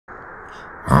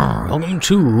Welcome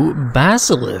to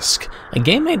Basilisk, a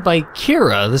game made by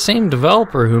Kira, the same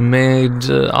developer who made,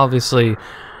 obviously,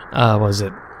 was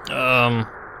it,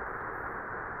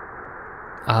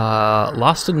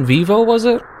 Lost in Vivo, was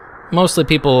it? Mostly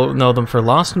people know them for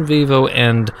Lost in Vivo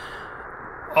and,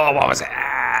 oh, what was it?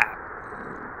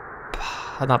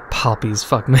 Not Poppies,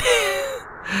 fuck me.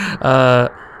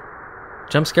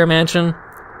 Jump Scare Mansion?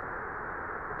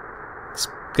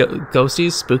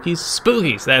 Ghosties? Spookies?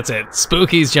 Spookies, that's it.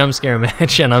 Spookies Jump Scare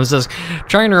Mansion. I was just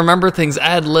trying to remember things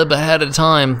ad-lib ahead of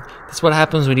time. That's what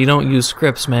happens when you don't use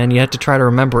scripts, man. You have to try to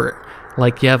remember it.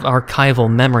 Like you have archival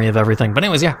memory of everything. But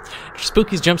anyways, yeah.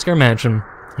 Spookies Jump Scare Mansion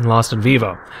and Lost in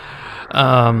Vivo.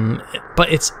 But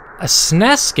it's a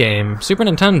SNES game, Super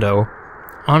Nintendo,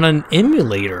 on an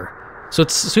emulator. So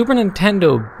it's Super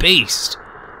Nintendo based,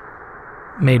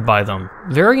 made by them.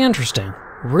 Very interesting.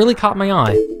 Really caught my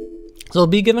eye. So I'll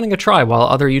be giving it a try while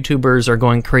other YouTubers are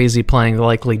going crazy playing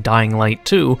likely Dying Light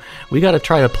 2. We gotta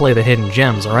try to play the hidden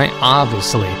gems, alright?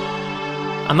 Obviously.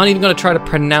 I'm not even gonna try to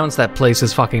pronounce that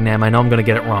place's fucking name. I know I'm gonna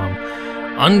get it wrong.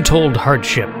 Untold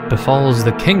hardship befalls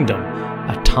the kingdom,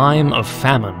 a time of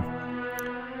famine.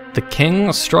 The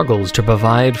king struggles to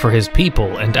provide for his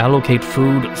people and allocate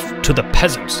food to the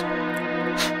peasants.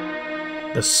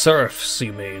 The serfs,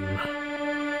 you mean?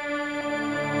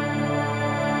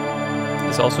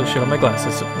 This also showed my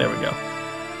glasses. There we go.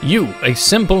 You, a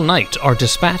simple knight, are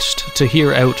dispatched to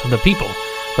hear out the people,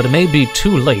 but it may be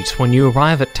too late when you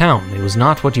arrive at town. It was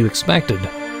not what you expected.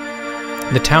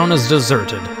 The town is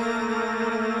deserted,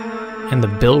 and the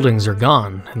buildings are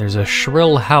gone, and there's a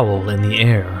shrill howl in the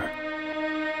air.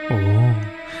 Ooh.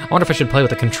 I wonder if I should play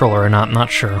with a controller or not, I'm not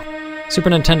sure. Super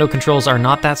Nintendo controls are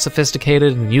not that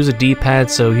sophisticated and use a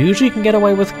D-pad, so usually you can get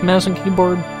away with mouse and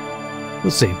keyboard.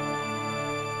 We'll see.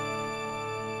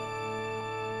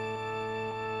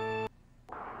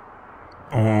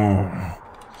 Oh.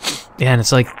 Yeah, and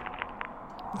it's like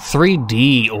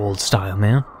 3D old style,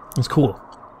 man. It's cool.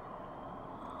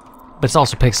 But it's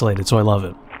also pixelated, so I love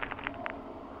it.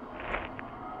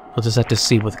 We'll just have to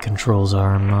see what the controls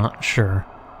are, I'm not sure.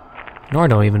 Nor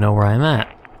do I even know where I'm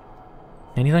at.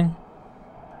 Anything?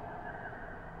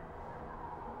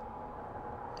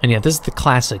 And yeah, this is the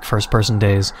classic first-person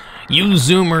days. You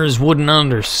Zoomers wouldn't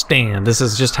understand. This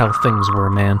is just how things were,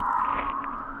 man.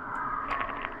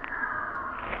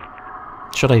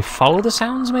 Should I follow the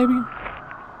sounds, maybe?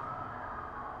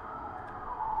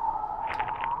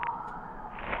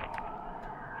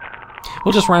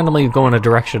 We'll just randomly go in a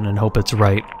direction and hope it's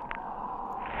right.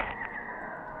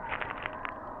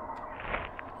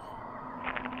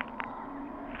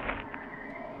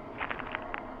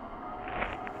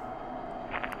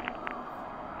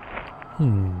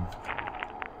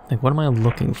 Like, what am I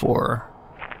looking for?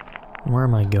 Where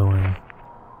am I going?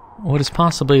 What is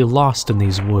possibly lost in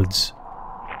these woods?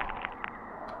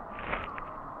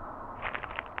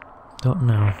 Don't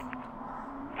know.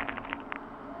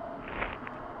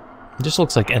 It just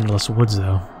looks like endless woods,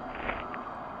 though.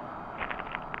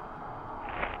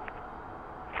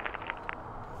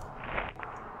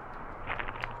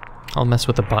 I'll mess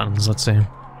with the buttons, let's see.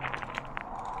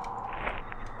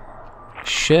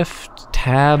 Shift,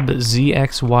 Tab, Z,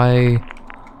 X, Y.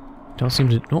 Don't seem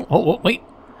to... Oh, wait!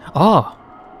 Oh!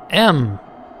 M!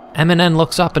 M and N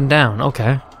looks up and down,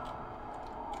 okay.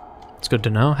 It's good to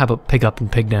know. How about pig up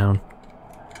and pig down?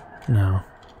 No.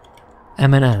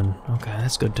 M and N. Okay,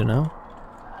 that's good to know.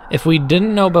 If we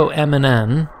didn't know about M and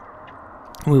N,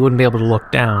 we wouldn't be able to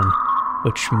look down,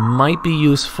 which might be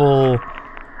useful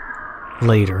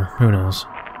later. Who knows?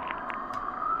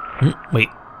 Wait.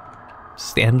 Is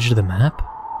this the edge of the map?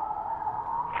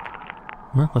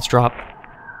 Well, let's drop.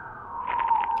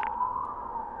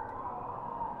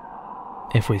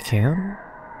 If we can.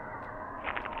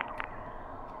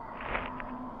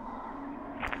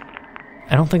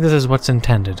 I don't think this is what's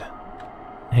intended.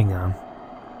 Hang on.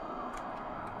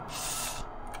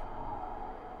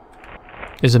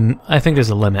 I think there's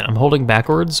a limit. I'm holding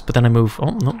backwards, but then I move...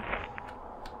 Oh, no.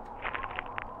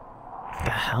 What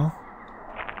the hell?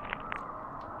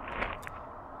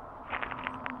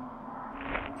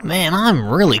 Man, I'm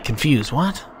really confused.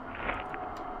 What?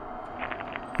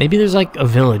 Maybe there's like a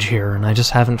village here, and I just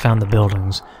haven't found the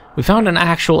buildings. We found an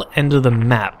actual end of the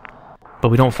map, but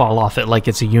we don't fall off it like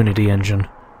it's a Unity engine.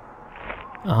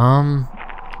 Huh.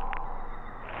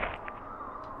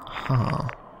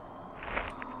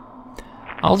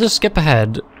 I'll just skip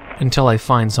ahead until I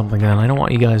find something then. I don't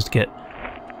want you guys to get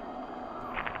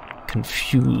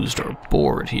confused or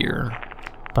bored here.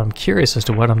 But I'm curious as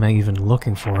to what I'm even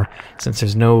looking for, since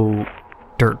there's no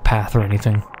dirt path or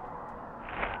anything.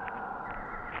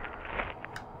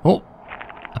 Oh!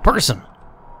 A person.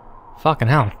 Fucking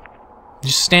hell.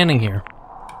 Just standing here.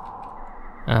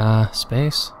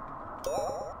 Space?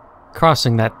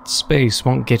 Crossing that space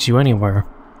won't get you anywhere.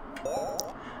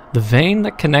 The vein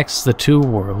that connects the two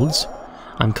worlds.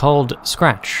 I'm called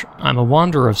Scratch. I'm a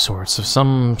wanderer of sorts, of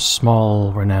some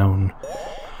small renown.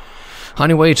 On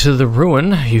your way to the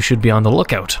ruin, you should be on the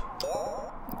lookout.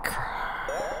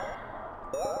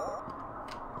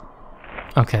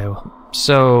 Okay,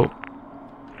 so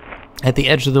at the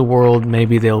edge of the world,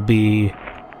 maybe there'll be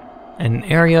an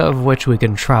area of which we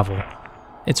can travel.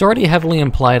 It's already heavily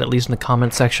implied, at least in the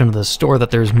comment section of the store,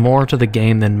 that there's more to the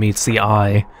game than meets the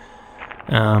eye.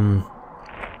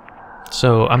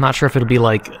 So I'm not sure if it'll be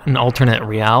like an alternate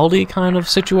reality kind of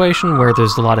situation where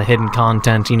there's a lot of hidden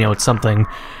content, you know, it's something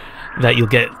that you'll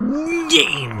get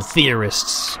game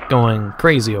theorists going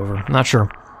crazy over. I'm not sure.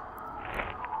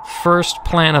 First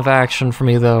plan of action for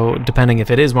me, though, depending if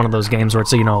it is one of those games where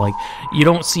it's, you know, like, you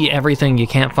don't see everything, you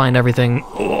can't find everything,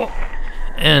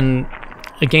 and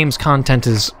a game's content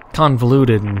is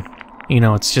convoluted, and, you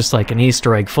know, it's just like an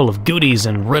Easter egg full of goodies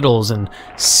and riddles and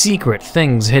secret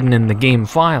things hidden in the game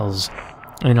files.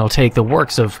 And it'll take the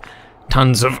works of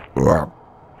tons of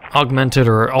augmented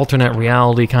or alternate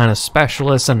reality kind of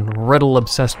specialists and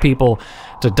riddle-obsessed people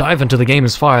to dive into the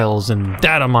game's files and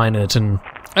data mine it and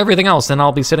everything else, and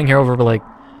I'll be sitting here over like,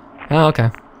 oh, okay.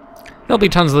 There'll be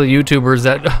tons of the YouTubers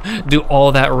that do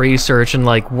all that research and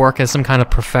like work as some kind of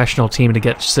professional team to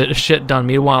get shit done.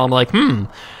 Meanwhile, I'm like,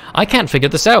 I can't figure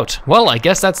this out. Well, I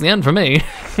guess that's the end for me.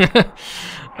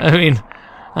 I mean,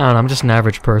 I don't know, I'm just an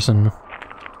average person.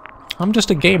 I'm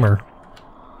just a gamer.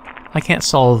 I can't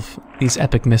solve these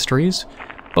epic mysteries,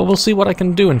 but we'll see what I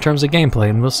can do in terms of gameplay,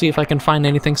 and we'll see if I can find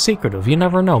anything secretive. You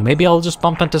never know. Maybe I'll just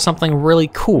bump into something really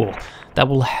cool that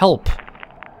will help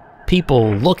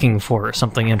people looking for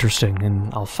something interesting,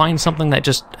 and I'll find something that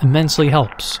just immensely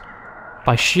helps.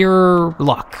 By sheer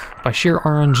luck. By sheer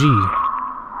RNG.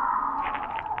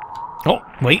 Oh,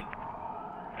 wait.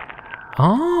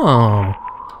 Oh.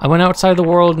 I went outside the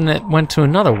world and it went to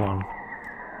another one.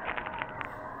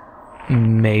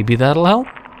 Maybe that'll help?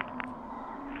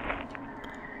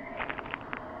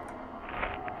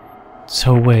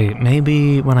 So wait,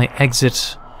 maybe when I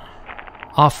exit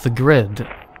off the grid,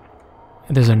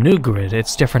 there's a new grid.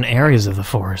 It's different areas of the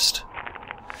forest.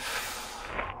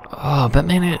 Oh, but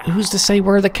man, who's to say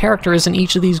where the character is in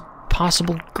each of these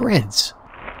possible grids?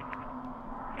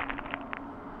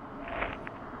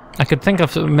 I could think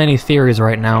of many theories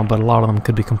right now, but a lot of them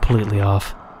could be completely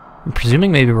off. I'm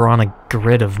presuming maybe we're on a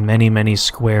grid of many, many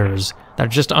squares that are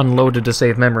just unloaded to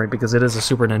save memory because it is a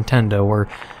Super Nintendo. We're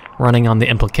running on the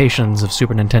implications of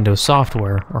Super Nintendo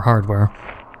software or hardware.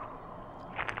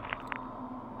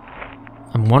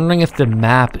 I'm wondering if the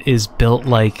map is built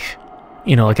like,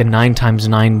 you know, like a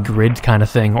 9x9 grid kind of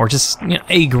thing, or just, you know,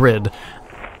 a grid.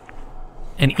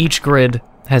 And each grid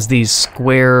has these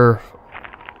square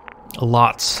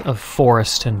lots of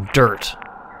forest and dirt.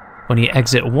 When you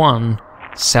exit one,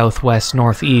 southwest,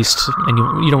 northeast, and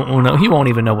you won't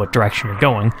even know what direction you're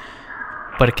going,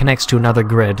 but it connects to another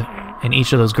grid, and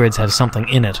each of those grids has something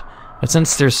in it. But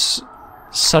since there's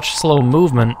such slow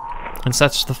movement, and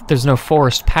there's no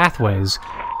forest pathways,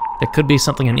 there could be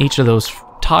something in each of those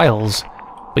tiles,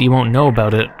 but you won't know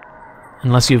about it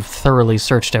unless you've thoroughly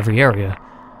searched every area.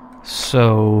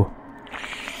 So,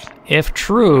 if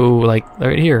true, like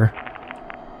right here,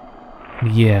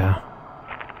 yeah.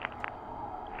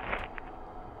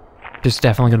 There's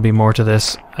definitely going to be more to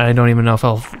this. I don't even know if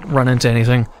I'll run into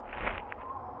anything.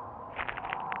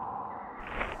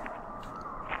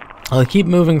 I'll keep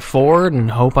moving forward and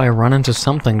hope I run into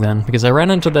something then, because I ran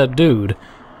into that dude,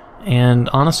 and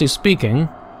honestly speaking,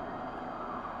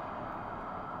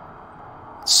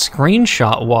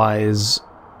 screenshot-wise,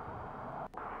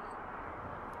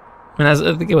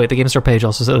 and wait, the Game Store page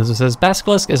also says,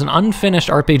 Basilisk is an unfinished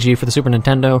RPG for the Super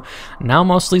Nintendo, now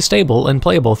mostly stable and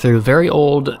playable through very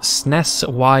old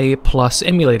SNESy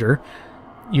Emulator.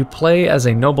 You play as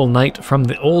a noble knight from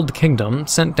the Old Kingdom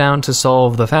sent down to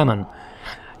solve the famine.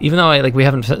 Even though we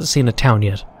haven't seen a town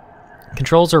yet.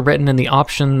 Controls are written in the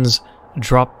options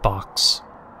Dropbox.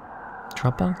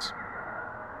 Dropbox?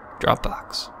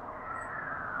 Dropbox.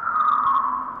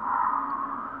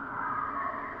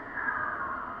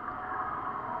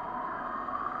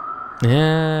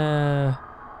 Yeah.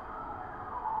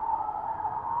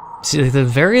 See, the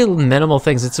very minimal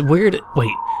things. It's weird.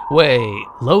 Wait.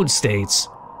 Load states.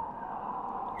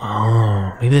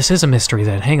 Oh, maybe this is a mystery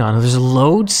then. Hang on. There's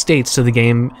load states to the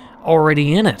game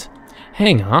already in it.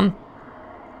 Hang on.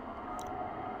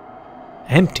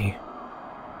 Empty.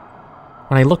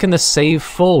 When I look in the save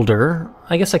folder,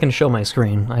 I guess I can show my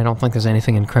screen. I don't think there's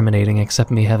anything incriminating except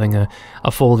me having a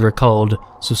folder called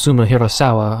Susumu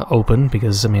Hirasawa open,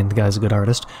 because, I mean, the guy's a good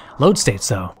artist. Load states,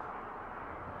 though.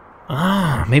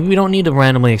 Ah, maybe we don't need to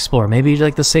randomly explore. Maybe,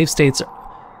 like, the save states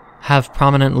have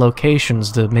prominent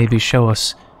locations to maybe show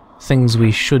us things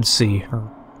we should see.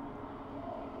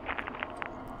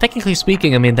 Technically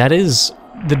speaking, I mean, that is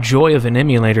the joy of an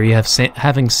emulator. You have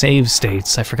having save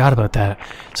states. I forgot about that.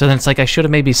 So then it's like I should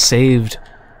have maybe saved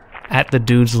at the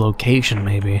dude's location,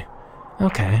 maybe.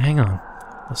 Okay, hang on.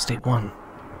 Let's state 1.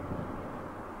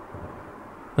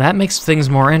 That makes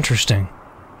things more interesting.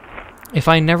 If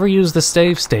I never use the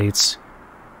save states,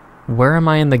 where am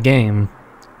I in the game?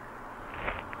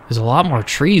 There's a lot more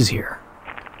trees here.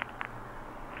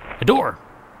 A door.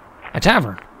 A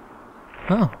tavern.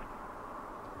 Oh.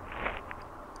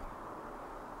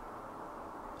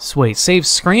 So wait, save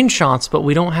screenshots, but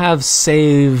we don't have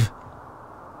save...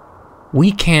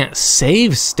 We can't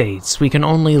save states. We can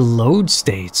only load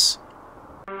states.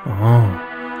 Oh.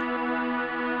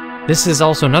 This is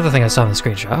also another thing I saw in the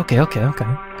screenshot. Okay.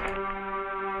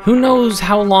 Who knows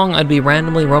how long I'd be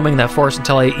randomly roaming that forest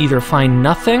until I either find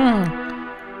nothing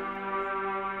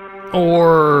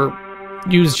or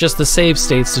use just the save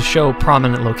states to show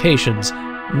prominent locations.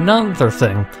 Another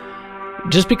thing.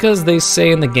 Just because they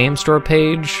say in the game store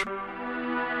page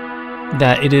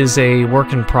that it is a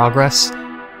work in progress,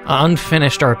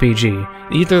 unfinished RPG,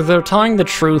 either they're telling the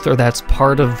truth or that's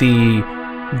part of the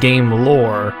game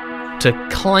lore to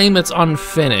claim it's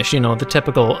unfinished. You know, the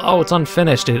typical, oh, it's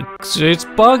unfinished, it's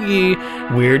buggy,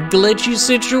 weird glitchy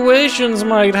situations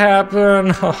might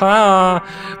happen, haha.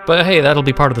 But hey, that'll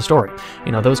be part of the story.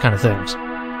 You know, those kind of things.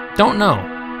 Don't know.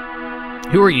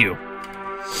 Who are you?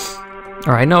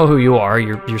 Or I know who you are,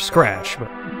 you're Scratch,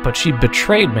 but she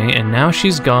betrayed me, and now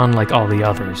she's gone like all the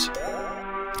others.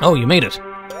 Oh, you made it.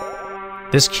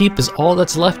 This keep is all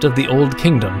that's left of the old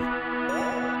kingdom.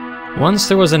 Once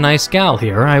there was a nice gal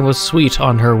here, I was sweet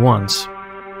on her once.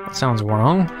 That sounds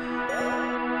wrong,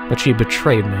 but she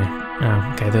betrayed me.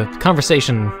 Oh, okay, the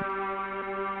conversation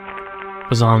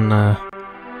was on the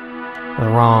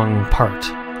wrong part.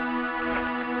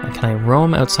 Can I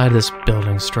roam outside this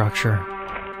building structure?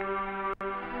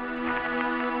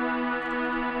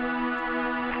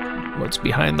 What's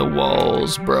behind the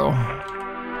walls, bro?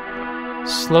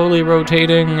 Slowly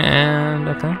rotating, and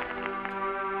okay.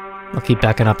 I'll keep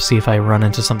backing up, see if I run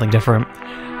into something different.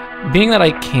 Being that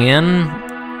I can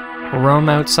roam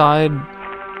outside...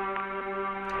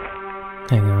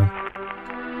 Hang on.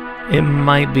 It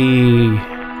might be...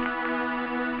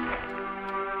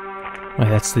 Wait,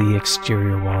 that's the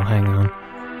exterior wall, hang on.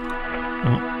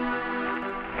 Oh.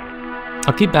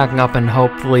 I'll keep backing up and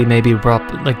hopefully maybe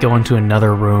like go into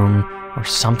another room or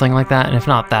something like that. And if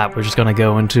not that, we're just gonna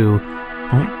go into...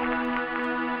 Oh.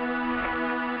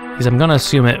 Because I'm gonna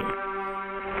assume it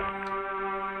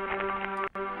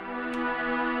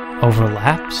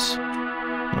overlaps.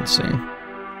 Let's see.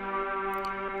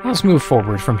 Let's move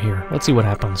forward from here. Let's see what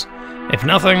happens. If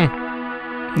nothing,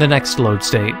 the next load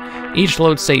state. Each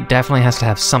load state definitely has to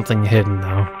have something hidden,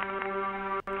 though.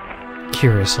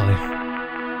 Curiously.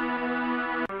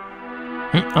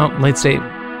 Oh, late state.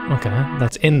 Okay,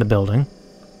 that's in the building.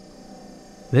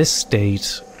 This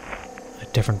state, a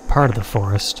different part of the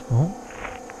forest. Oh.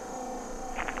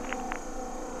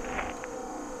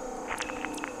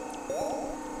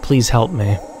 Please help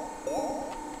me.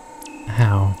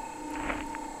 How?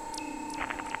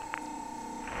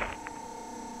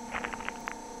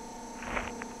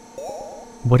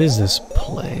 What is this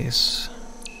place?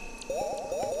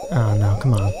 Oh no,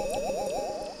 come on.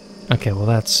 Okay, well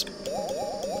that's...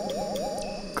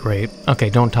 great. Okay,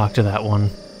 don't talk to that one.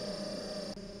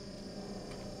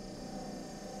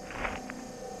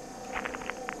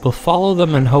 We'll follow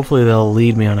them and hopefully they'll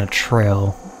lead me on a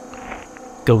trail.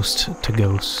 Ghost to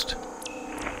ghost.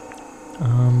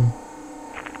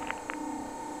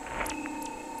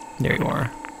 There you are.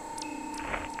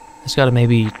 Just gotta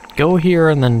maybe go here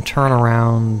and then turn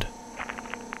around.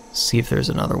 See if there's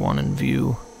another one in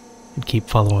view. And keep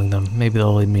following them. Maybe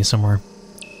they'll lead me somewhere.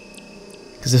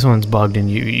 Because this one's bugged and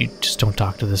you just don't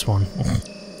talk to this one.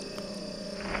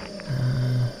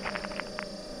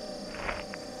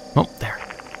 Oh, there.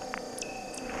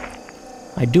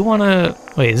 I do want to...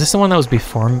 Wait, is this the one that was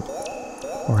before?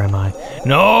 Or am I?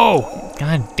 No!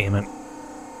 God damn it.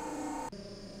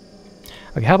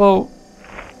 Okay, how about...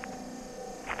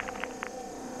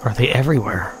 Are they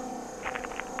everywhere?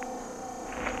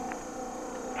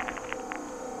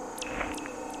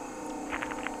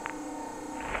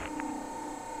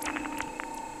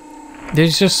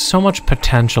 There's just so much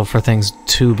potential for things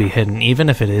to be hidden, even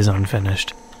if it is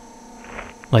unfinished.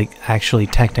 Like, actually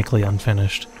technically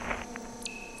unfinished.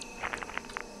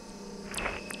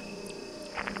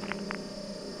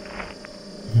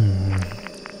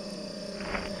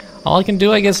 All I can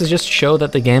do, I guess, is just show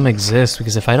that the game exists,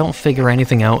 because if I don't figure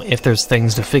anything out, if there's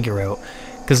things to figure out,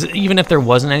 because even if there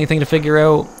wasn't anything to figure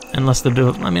out, unless the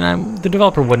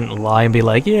developer wouldn't lie and be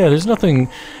like, yeah, there's nothing,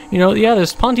 you know, yeah,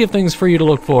 there's plenty of things for you to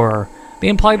look for. They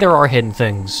imply there are hidden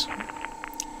things.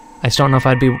 I just don't know if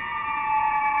I'd be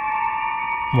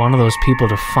one of those people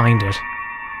to find it.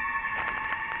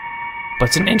 But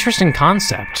it's an interesting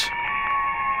concept.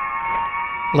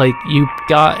 Like, you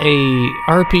got a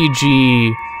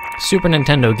RPG Super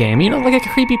Nintendo game, you know, like a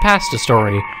creepypasta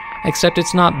story, except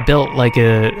it's not built like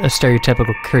a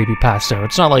stereotypical creepypasta.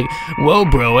 It's not like, whoa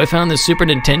bro, I found this Super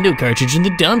Nintendo cartridge in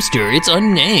the dumpster, it's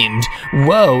unnamed,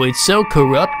 whoa, it's so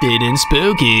corrupted and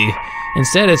spooky.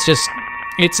 Instead, it's just,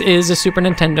 it is a Super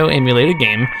Nintendo emulated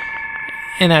game,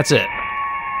 and that's it.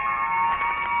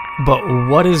 But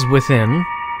what is within?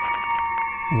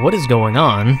 What is going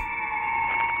on?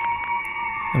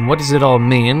 And what does it all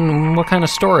mean? What kind of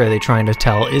story are they trying to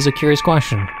tell is a curious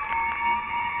question.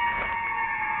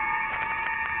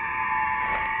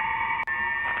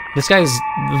 This guy's...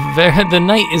 the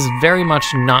knight is very much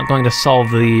not going to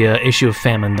solve the issue of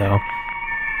famine, though.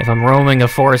 If I'm roaming a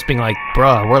forest being like,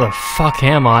 bruh, where the fuck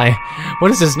am I?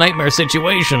 What is this nightmare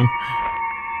situation?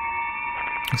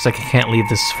 Looks like I can't leave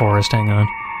this forest, hang on.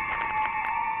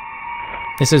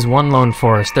 This is one lone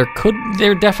forest.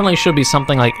 There definitely should be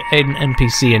something like an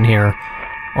NPC in here,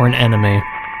 or an enemy.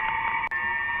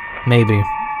 Maybe.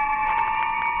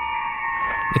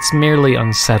 It's merely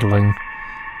unsettling.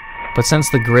 But since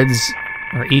the grids,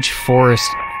 or each forest,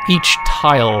 each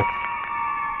tile,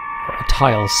 or a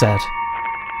tile set,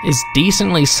 is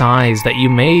decently sized that you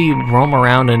may roam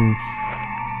around and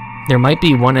there might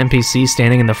be one NPC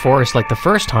standing in the forest like the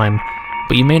first time,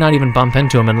 but you may not even bump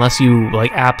into him unless you,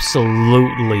 like,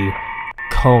 absolutely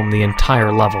comb the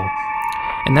entire level.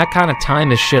 And that kind of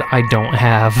time is shit I don't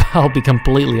have, I'll be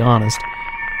completely honest.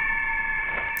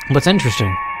 What's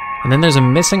interesting, and then there's a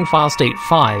missing file state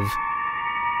 5,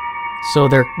 so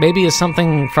there maybe is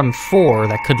something from 4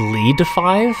 that could lead to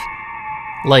 5?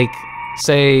 Like,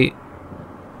 say,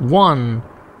 1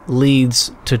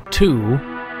 leads to 2,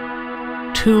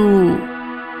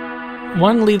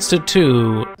 1 leads to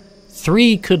 2,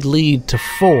 3 could lead to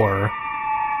 4,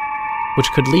 which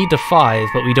could lead to 5,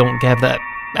 but we don't have that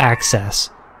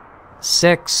access.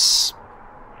 6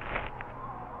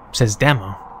 says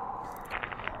demo.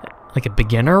 Like a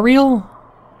beginner reel?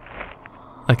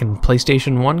 Like in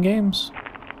PlayStation 1 games?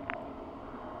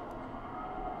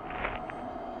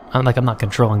 I'm not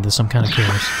controlling this, I'm kind of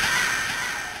curious.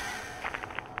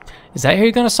 Is that how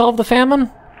you're gonna solve the famine?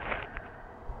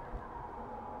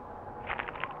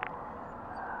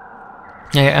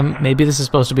 Yeah, maybe this is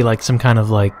supposed to be like some kind of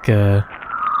like a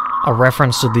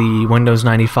reference to the Windows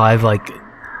 95 like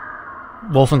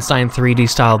Wolfenstein 3D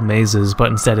styled mazes, but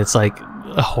instead it's like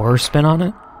a horror spin on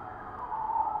it.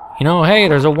 You know, hey,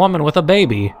 there's a woman with a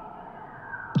baby.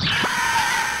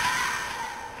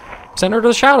 Send her to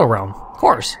the Shadow Realm, of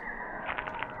course.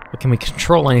 But can we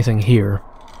control anything here?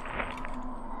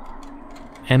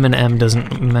 M and M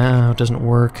doesn't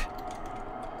work.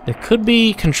 There could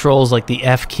be controls like the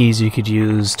F keys you could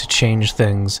use to change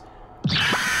things.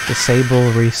 Disable,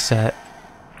 reset.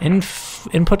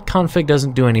 Input config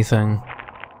doesn't do anything.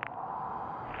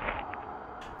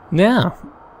 Yeah.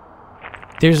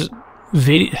 There's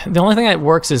video. The only thing that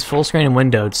works is full screen and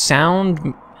windowed.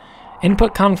 Sound,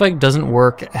 input config doesn't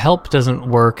work. Help doesn't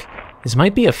work. This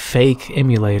might be a fake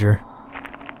emulator.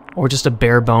 Or just a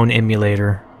bare bone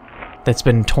emulator that's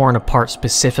been torn apart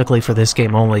specifically for this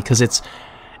game only, because it's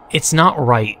not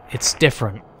right. It's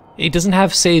different. It doesn't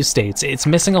have save states. It's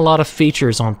missing a lot of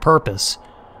features on purpose.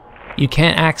 You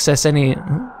can't access any...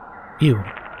 Ew.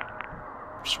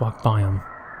 Just walk by them.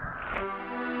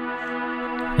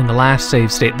 In the last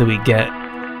save state that we get...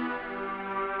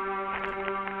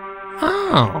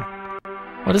 Oh.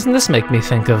 Well, doesn't this make me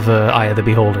think of Eye of the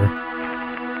Beholder?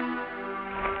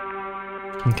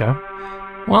 Okay.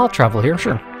 Well, I'll travel here,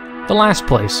 sure. The last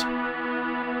place.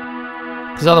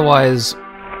 Because otherwise...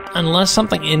 Unless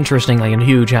something interesting like and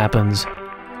huge happens,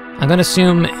 I'm gonna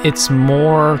assume it's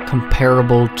more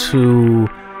comparable to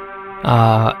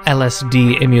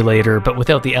LSD Emulator, but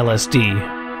without the LSD.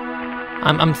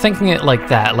 I'm thinking it like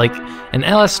that, like an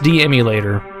LSD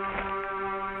emulator.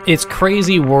 It's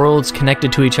crazy worlds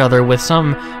connected to each other with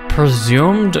some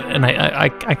presumed, and I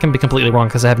can be completely wrong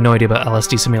because I have no idea about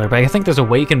LSD Simulator, but I think there's a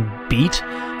way you can beat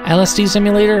LSD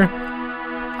Simulator.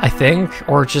 I think,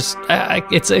 or just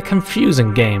it's a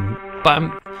confusing game. But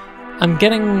I'm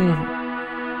getting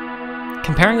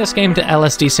comparing this game to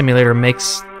LSD Simulator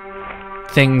makes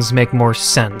things make more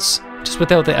sense, just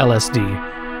without the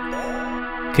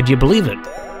LSD. Could you believe it?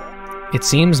 It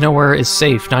seems nowhere is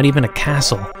safe, not even a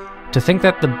castle. To think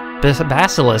that the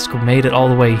Basilisk made it all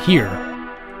the way here.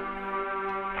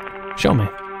 Show me.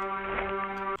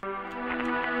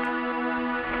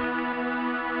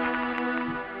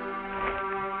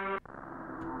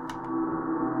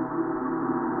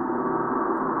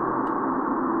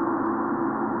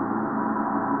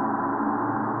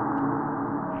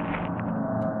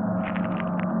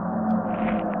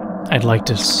 I'd like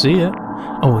to see it.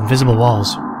 Oh, invisible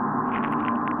walls.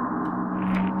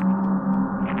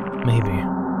 Maybe.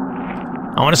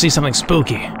 I want to see something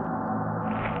spooky.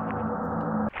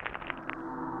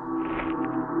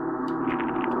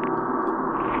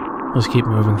 Let's keep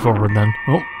moving forward then.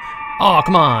 Oh,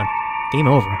 come on. Game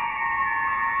over.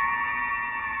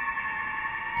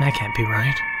 That can't be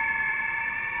right.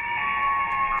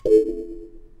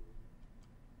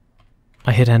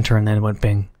 I hit enter and then it went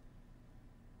bing.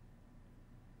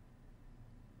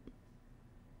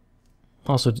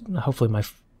 Also, hopefully my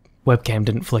webcam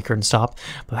didn't flicker and stop,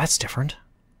 but that's different.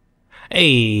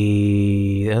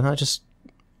 Hey, and I just...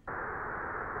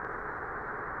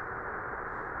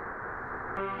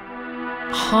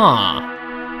 Huh.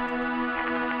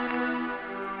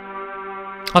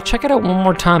 I'll check it out one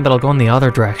more time, but I'll go in the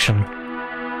other direction.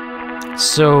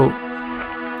 So,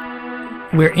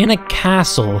 we're in a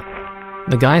castle.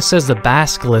 The guy says the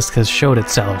Basilisk has showed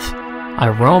itself. I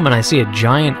roam and I see a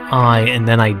giant eye, and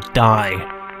then I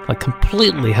die. Like,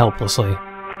 completely helplessly.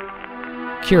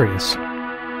 Curious.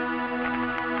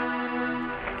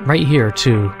 Right here,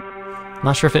 too.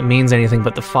 Not sure if it means anything,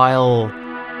 but the file...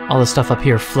 all the stuff up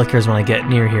here flickers when I get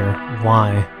near here.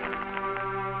 Why?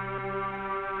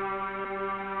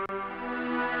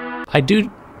 I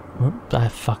do...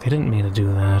 fuck, I didn't mean to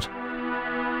do that.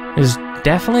 There's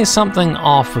definitely something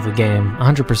off with the game.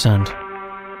 100%.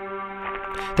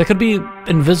 There could be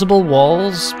invisible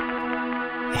walls,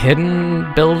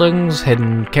 hidden buildings,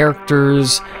 hidden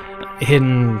characters,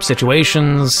 hidden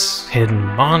situations, hidden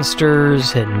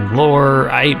monsters, hidden lore.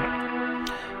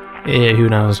 Yeah, who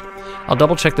knows. I'll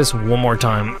double check this one more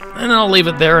time, and I'll leave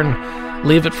it there and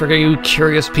leave it for you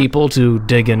curious people to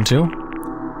dig into.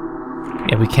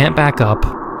 Yeah, we can't back up.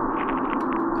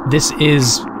 This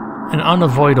is an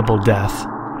unavoidable death.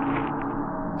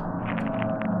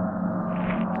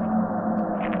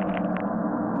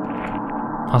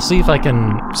 I'll see if I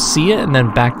can see it and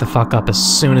then back the fuck up as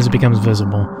soon as it becomes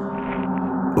visible.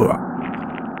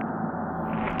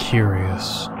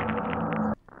 Curious.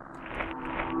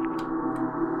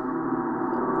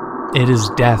 It is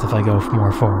death if I go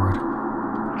more forward.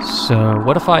 So,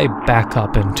 what if I back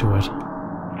up into it?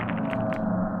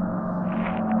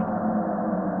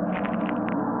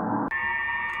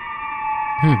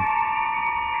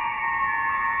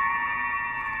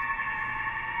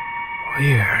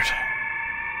 Weird.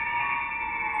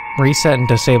 Reset and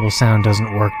disable sound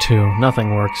doesn't work too.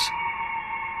 Nothing works.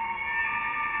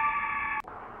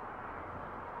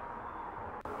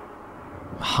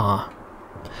 Huh.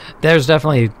 There's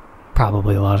definitely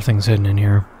probably a lot of things hidden in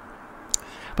here.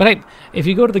 But hey, if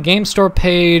you go to the game store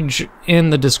page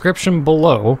in the description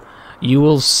below, you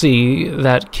will see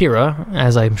that Kira,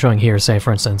 as I'm showing here, say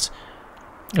for instance,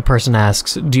 a person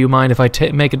asks, do you mind if I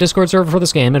make a Discord server for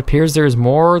this game? It appears there is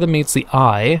more than meets the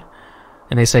eye.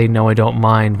 And they say, no, I don't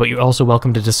mind, but you're also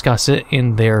welcome to discuss it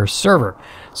in their server.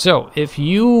 So, if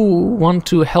you want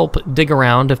to help dig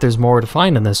around if there's more to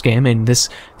find in this game, and this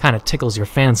kind of tickles your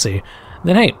fancy,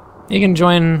 then hey, you can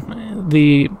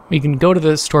you can go to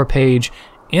the store page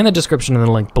in the description in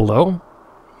the link below,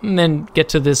 and then get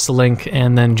to this link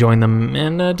and then join them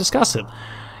and discuss it.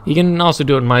 You can also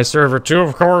do it in my server too,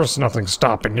 of course, nothing's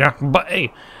stopping you, but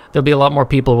hey, there'll be a lot more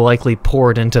people likely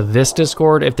poured into this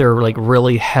Discord if they're like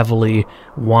really heavily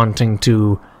wanting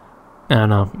to, I don't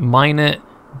know, mine it,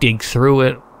 dig through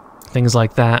it, things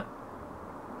like that.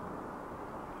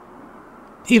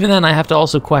 Even then, I have to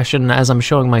also question, as I'm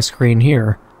showing my screen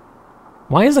here,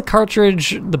 why is the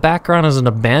cartridge, the background is an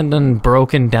abandoned,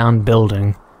 broken down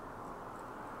building?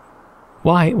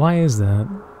 Why is that?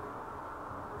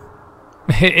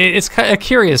 It's a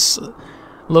curious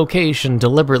location,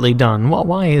 deliberately done.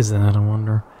 Why is that, I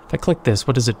wonder? If I click this,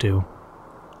 what does it do?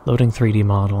 Loading 3D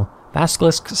model.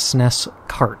 Basilisk SNES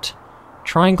cart.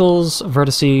 Triangles,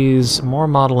 vertices, more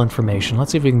model information.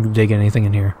 Let's see if we can dig anything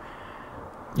in here.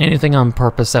 Anything on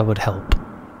purpose that would help.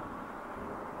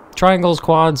 Triangles,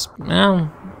 quads,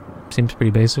 seems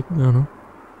pretty basic, I don't know.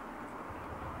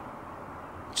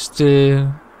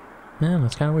 yeah,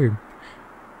 that's kind of weird.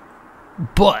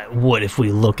 But what if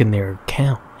we look in their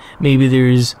account? Maybe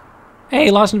there's, hey,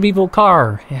 lost in people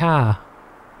car. Yeah.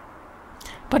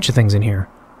 Bunch of things in here.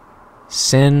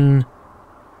 Sin,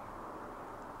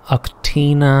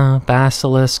 Octina,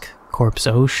 Basilisk, Corpse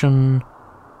Ocean.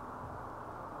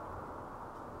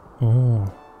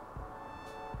 Oh.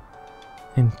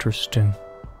 Interesting.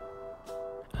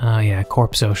 Oh yeah,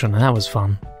 Corpse Ocean. That was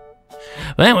fun.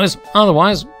 But anyways,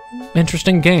 otherwise,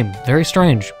 interesting game. Very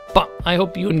strange. But I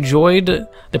hope you enjoyed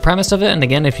the premise of it. And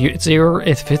again, if it's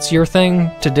your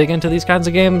thing to dig into these kinds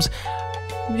of games,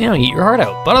 you know, eat your heart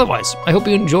out. But otherwise, I hope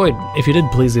you enjoyed. If you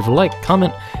did, please leave a like,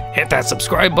 comment, hit that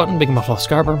subscribe button, become a fellow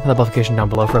subscriber, and the notification down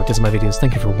below for updates on my videos.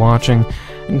 Thank you for watching.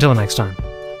 Until next time.